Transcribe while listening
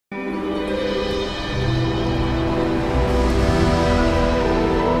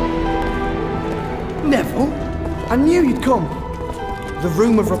I knew you'd come. The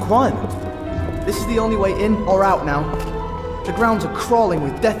Room of Requirement. This is the only way in or out now. The grounds are crawling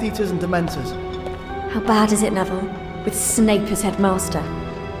with Death Eaters and Dementors. How bad is it, Neville? With Snape as headmaster?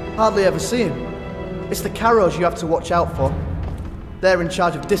 Hardly ever see him. It's the Carrows you have to watch out for. They're in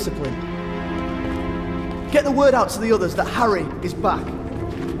charge of discipline. Get the word out to the others that Harry is back.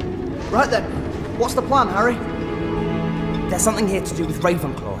 Right then, what's the plan, Harry? There's something here to do with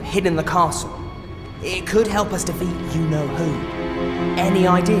Ravenclaw, hidden in the castle. It could help us defeat you-know-who. Any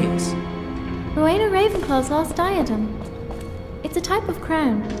ideas? Rowena Ravenclaw's lost diadem. It's a type of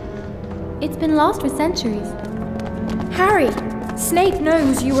crown. It's been lost for centuries. Harry! Snape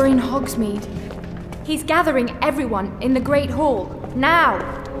knows you were in Hogsmeade. He's gathering everyone in the Great Hall, now!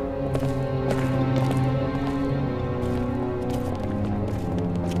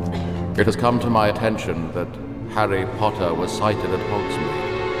 It has come to my attention that Harry Potter was sighted at Hogsmeade.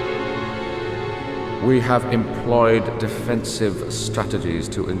 We have employed defensive strategies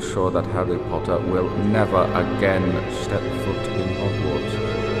to ensure that Harry Potter will never again step foot in Hogwarts.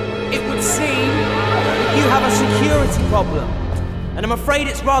 It would seem that you have a security problem, and I'm afraid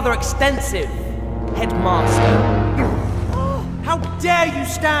it's rather extensive, Headmaster. How dare you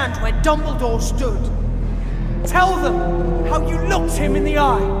stand where Dumbledore stood? Tell them how you looked him in the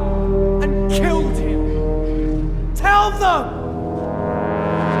eye and killed him. Tell them!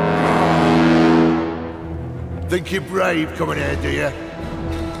 Think you're brave coming here, do you?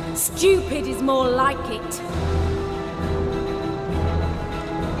 Stupid is more like it.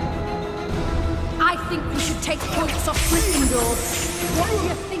 I think we should take points off Gryffindor. What do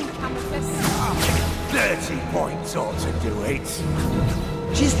you think, Amethyst? 30 points ought to do it.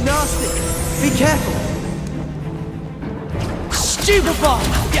 She's nasty. Be careful. Stupid bomb!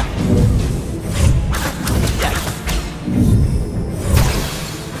 Yeah.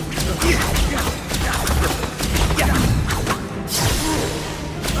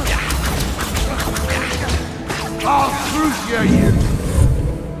 I'll crush you!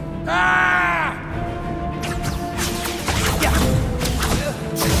 Ah!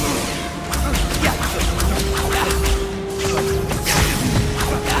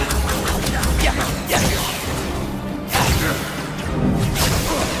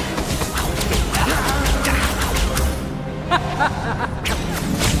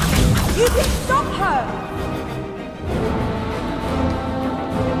 You can stop her!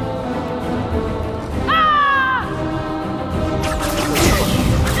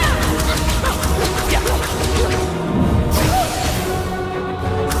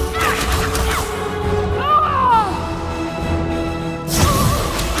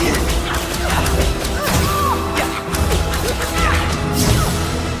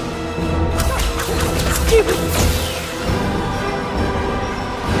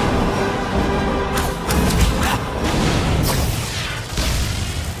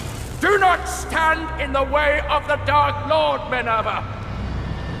 Do not stand in the way of the Dark Lord, Minerva!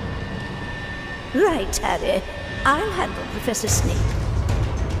 Right, Harry. I'll handle Professor Snape.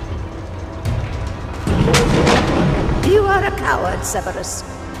 You are a coward, Severus.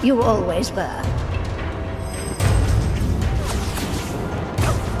 You always were.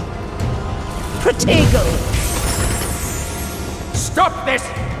 Protego! Stop this!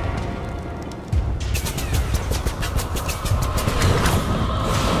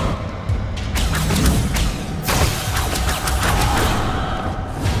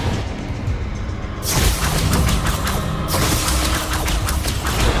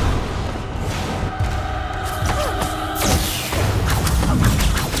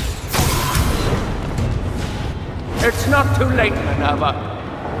 It's not too late, Minerva.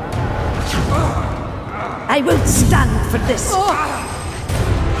 I won't stand for this.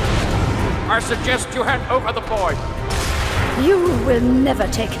 I suggest you hand over the boy. You will never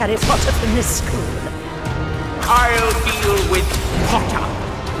take Harry Potter from this school. I'll deal with Potter.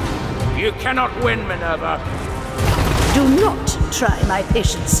 You cannot win, Minerva. Do not try my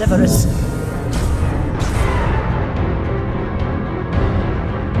patience, Severus.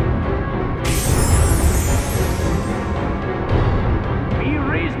 Be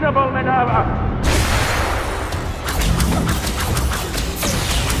reasonable, Minerva.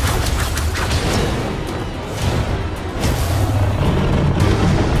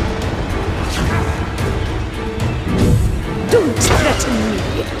 Don't threaten me.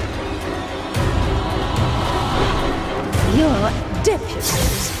 Your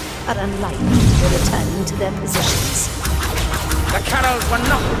deputies are unlikely to return to their positions. The Carrows were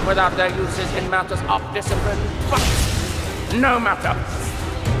nothing without their uses in matters of discipline, but no matter.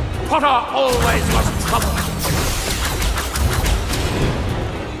 Potter always was trouble.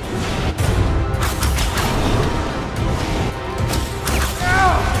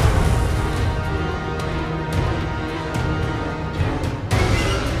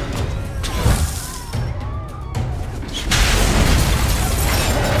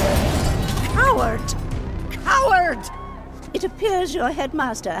 appears your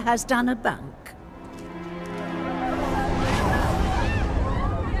headmaster has done a bunk.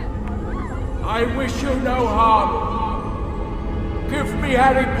 I wish you no harm. Give me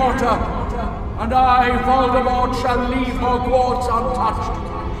Harry Potter, and I, Voldemort, shall leave Hogwarts untouched.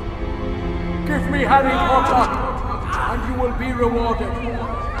 Give me Harry Potter, and you will be rewarded.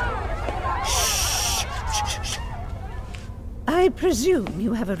 I presume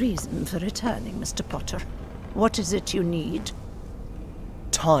you have a reason for returning, Mr. Potter. What is it you need?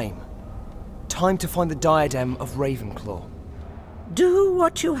 Time. Time to find the diadem of Ravenclaw. Do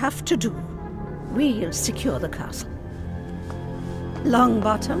what you have to do. We'll secure the castle.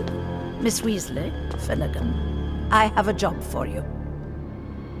 Longbottom, Miss Weasley, Finnegan, I have a job for you.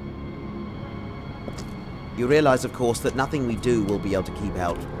 You realize, of course, that nothing we do will be able to keep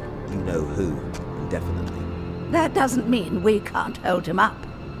out you-know-who indefinitely. That doesn't mean we can't hold him up.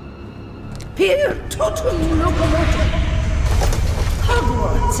 Peer totum locomotum!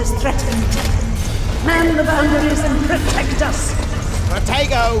 Hogwarts is threatened. Man the boundaries and protect us!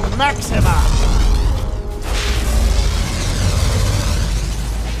 Protego Maxima!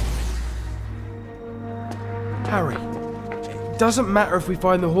 Harry, it doesn't matter if we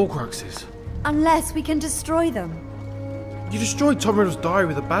find the Horcruxes. Unless we can destroy them. You destroyed Tom Riddle's diary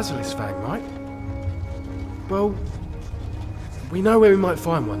with a basilisk fang, right? Well, we know where we might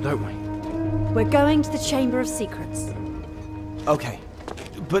find one, don't we? We're going to the Chamber of Secrets. Okay,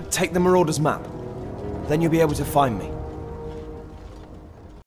 but take the Marauder's map. Then you'll be able to find me.